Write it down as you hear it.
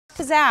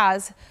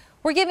pizzazz,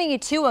 we're giving you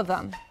 2 of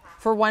them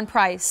for one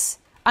price,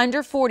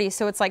 under $40,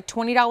 so it's like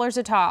 $20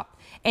 a top.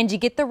 And you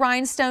get the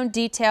rhinestone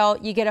detail,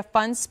 you get a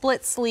fun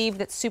split sleeve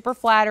that's super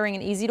flattering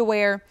and easy to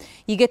wear.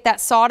 You get that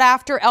sought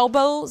after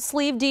elbow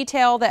sleeve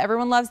detail that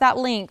everyone loves, that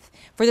length,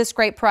 for this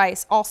great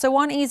price. Also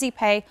on Easy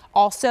Pay,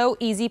 also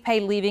Easy Pay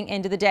leaving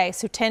into the day.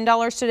 So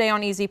 $10 today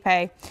on Easy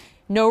Pay.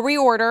 No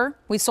reorder.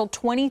 We sold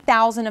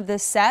 20,000 of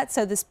this set,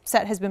 so this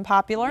set has been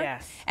popular.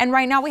 Yes. And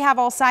right now we have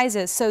all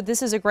sizes, so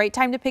this is a great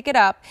time to pick it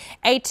up.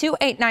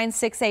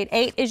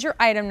 8289688 is your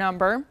item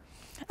number.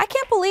 I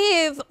can't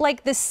believe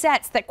like the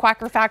sets that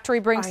Quacker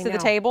Factory brings to the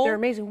table. They're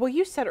amazing. Well,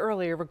 you said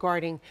earlier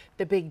regarding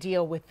the big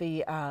deal with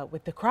the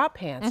crop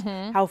pants,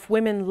 how if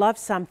women love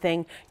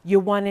something, you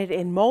want it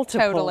in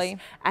multiples. Totally.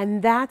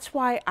 And that's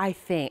why I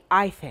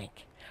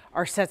think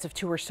our sets of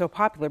 2 are so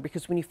popular,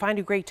 because when you find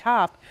a great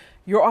top,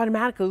 you're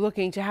automatically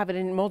looking to have it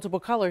in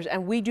multiple colors,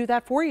 and we do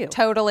that for you.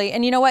 Totally.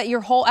 And you know what? Your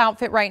whole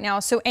outfit right now.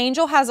 So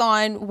Angel has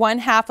on one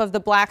half of the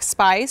black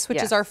spice,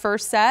 which is our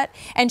first set,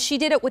 and she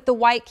did it with the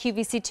white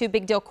QVC 2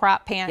 Big Deal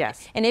crop pant.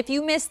 Yes. And if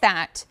you missed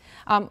that,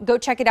 go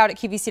check it out at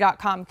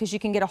QVC.com because you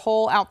can get a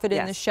whole outfit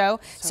in the show.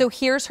 So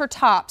here's her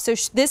top. So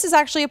this is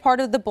actually a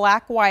part of the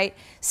black-white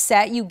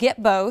set. You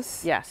get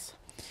both. Yes.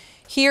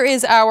 Here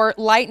is our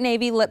light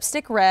navy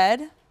lipstick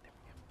red,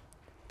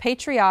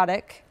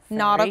 patriotic,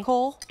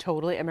 nautical.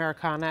 Totally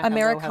Americana.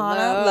 Americana,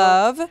 hello, hello.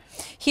 love.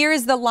 Here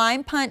is the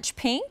lime punch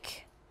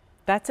pink.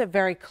 That's a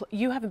very,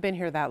 you haven't been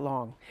here that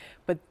long,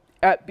 but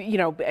you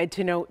know,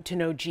 to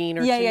know Jean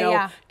or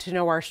to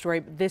know our story,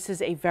 this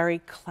is a very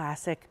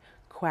classic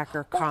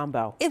Quacker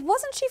combo. It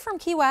wasn't she from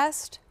Key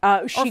West?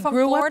 She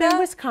grew Florida? up in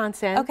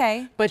Wisconsin.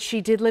 Okay. But she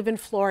did live in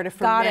Florida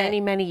for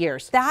many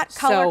years. That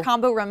color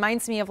combo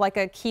reminds me of like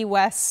a Key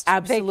West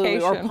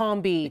vacation. Or Palm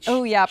Beach.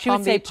 Oh yeah, she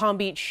would say Palm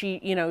Beach,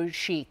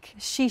 chic.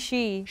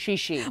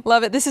 She.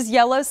 Love it. This is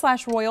yellow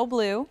 / royal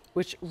blue.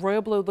 Which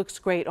royal blue looks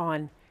great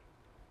on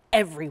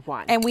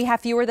everyone. And we have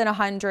fewer than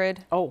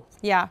 100. Oh.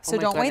 Yeah, so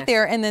don't wait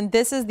there. And then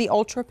this is the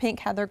ultra pink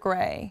heather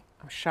gray.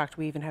 I'm shocked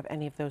we even have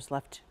any of those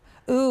left.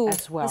 Ooh,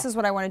 as well. This is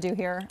what I want to do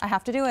here. I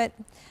have to do it.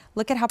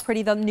 Look at how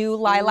pretty the new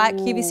lilac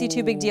QVC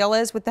 2 Big Deal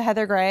is with the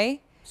heather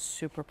gray.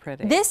 Super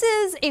pretty. This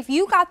is, if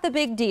you got the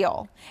big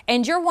deal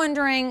and you're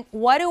wondering,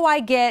 what do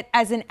I get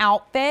as an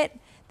outfit?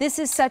 This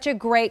is such a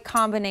great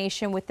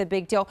combination with the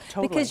big deal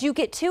because you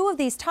get 2 of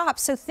these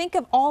tops. So think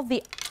of all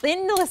the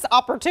endless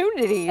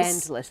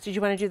opportunities. Endless. Did you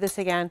want to do this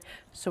again?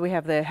 So we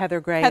have the heather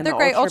gray, heather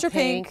gray, ultra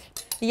pink,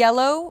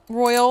 yellow,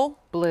 royal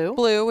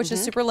blue, which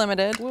is super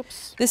limited.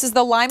 Whoops. This is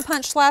the lime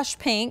punch /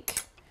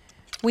 pink.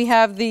 We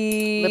have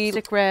the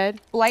lipstick red,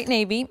 light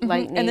navy,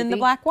 and then the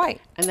black white.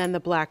 And then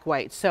the black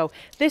white. So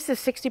this is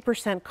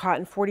 60%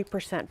 cotton,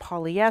 40%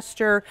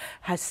 polyester,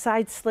 has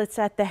side slits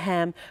at the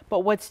hem. But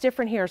what's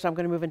different here, so I'm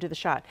going to move into the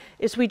shot,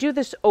 is we do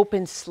this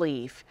open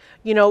sleeve.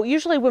 You know,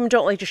 usually women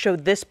don't like to show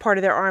this part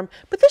of their arm,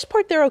 but this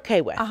part they're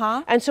okay with.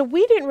 And so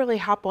we didn't really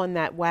hop on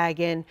that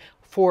wagon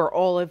for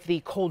all of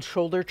the cold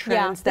shoulder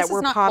trends that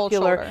were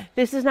popular.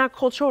 This is not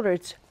cold shoulder.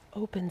 It's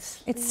open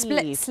sleeve. It's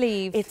split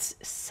sleeve. It's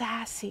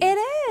sassy. It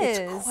is.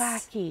 It's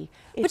quacky.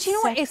 But you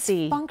know what? It's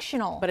sexy.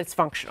 functional. But it's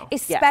functional.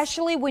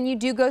 Especially when you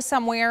do go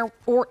somewhere,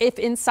 or if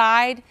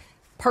inside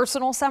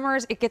personal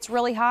summers it gets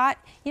really hot.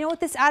 You know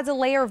what? This adds a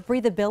layer of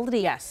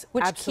breathability. Yes,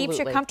 which keeps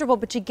you comfortable,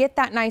 but you get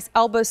that nice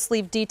elbow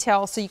sleeve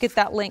detail, so you get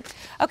that length.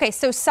 Okay,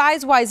 so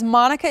size-wise,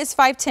 Monica is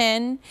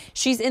 5'10".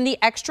 She's in the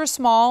extra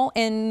small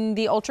in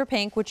the ultra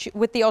pink, which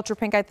with the ultra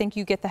pink, I think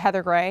you get the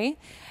heather gray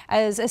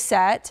as a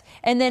set.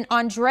 And then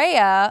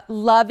Andrea,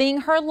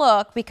 loving her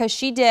look because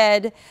she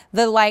did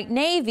the light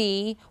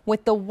navy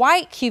with the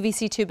white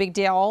QVC 2 Big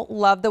Deal.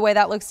 Love the way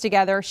that looks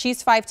together.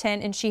 She's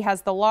 5'10" and she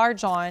has the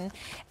large on.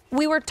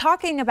 We were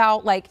talking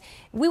about, like,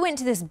 we went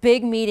to this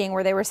big meeting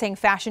where they were saying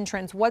fashion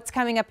trends, what's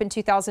coming up in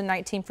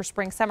 2019 for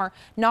spring, summer.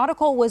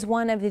 Nautical was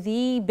one of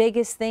the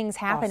biggest things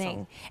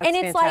happening. Awesome. And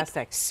it's fantastic.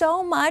 like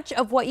so much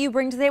of what you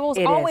bring to the table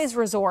is always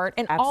resort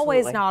and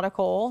always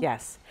nautical.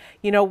 Yes.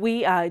 You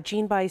know,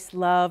 Jean Bice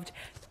loved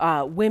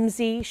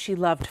whimsy. She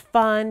loved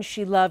fun.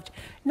 She loved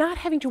not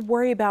having to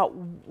worry about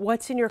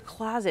what's in your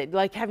closet,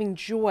 like having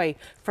joy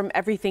from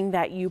everything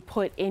that you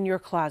put in your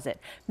closet.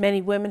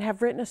 Many women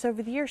have written us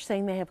over the years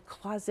saying they have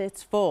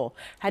closets full.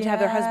 Had to have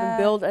their husband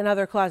build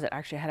another closet.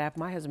 Actually, I had to have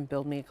my husband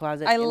build me a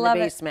closet in the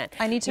basement.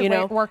 I need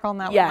to work on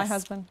that with my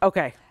husband.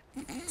 Okay.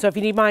 So if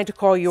you need mine to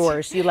call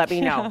yours, you let me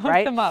know,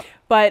 right? Hook them up.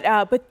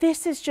 But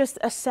this is just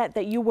a set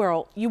that you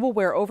will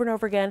wear over and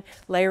over again.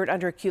 Layer it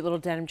under a cute little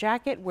denim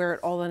jacket. Wear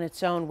it all on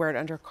its own. Wear it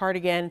under a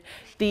cardigan.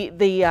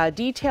 The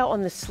detail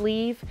on the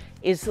sleeve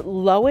is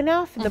low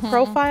enough in the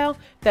profile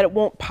that it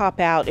won't pop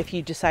out if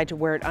you decide to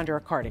wear it under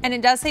a cardigan. And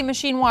it does say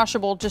machine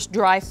washable, just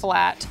dry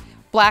flat.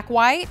 Black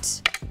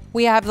white.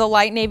 We have the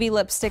light navy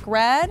lipstick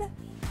red.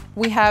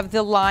 We have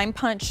the lime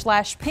punch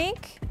 /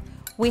 pink.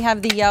 We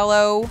have the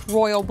yellow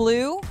royal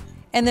blue.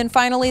 And then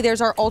finally, there's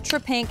our ultra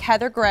pink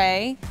heather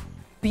gray.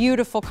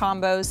 Beautiful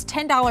combos.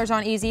 $10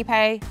 on Easy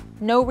Pay.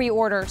 no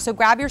reorder. So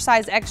grab your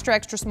size extra,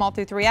 extra small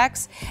through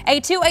 3X.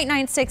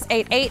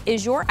 A289688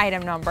 is your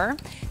item number.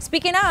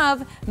 Speaking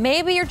of,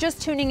 maybe you're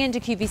just tuning into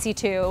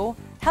QVC2.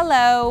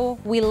 Hello,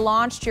 we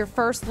launched your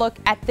first look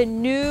at the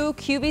new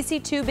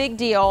QVC2 big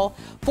deal.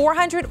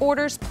 400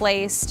 orders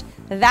placed,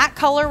 that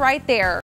color right there.